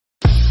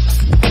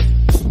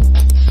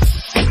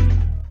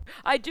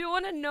I do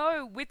want to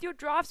know, with your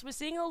drafts, we're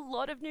seeing a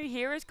lot of new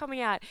heroes coming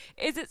out.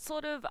 Is it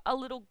sort of a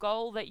little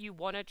goal that you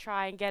want to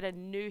try and get a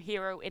new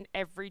hero in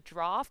every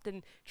draft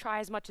and try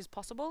as much as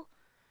possible?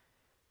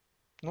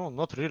 No,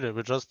 not really.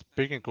 We're just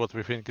picking what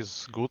we think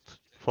is good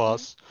for Mm.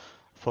 us.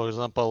 For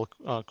example,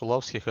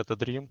 Kulowski had a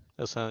dream,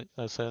 as I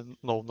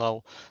know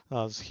now,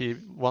 as he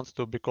wants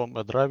to become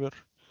a driver,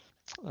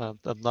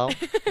 and now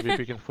we're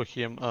picking for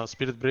him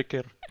Spirit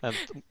Breaker and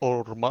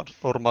or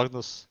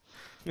Magnus.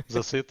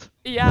 That's it.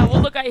 Yeah,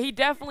 well, look, he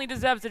definitely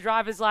deserves a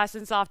driver's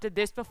license after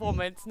this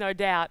performance, no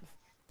doubt.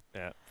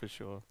 Yeah, for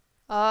sure.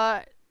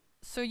 Uh,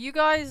 so you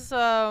guys,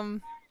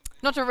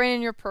 not to rain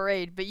in your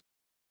parade, but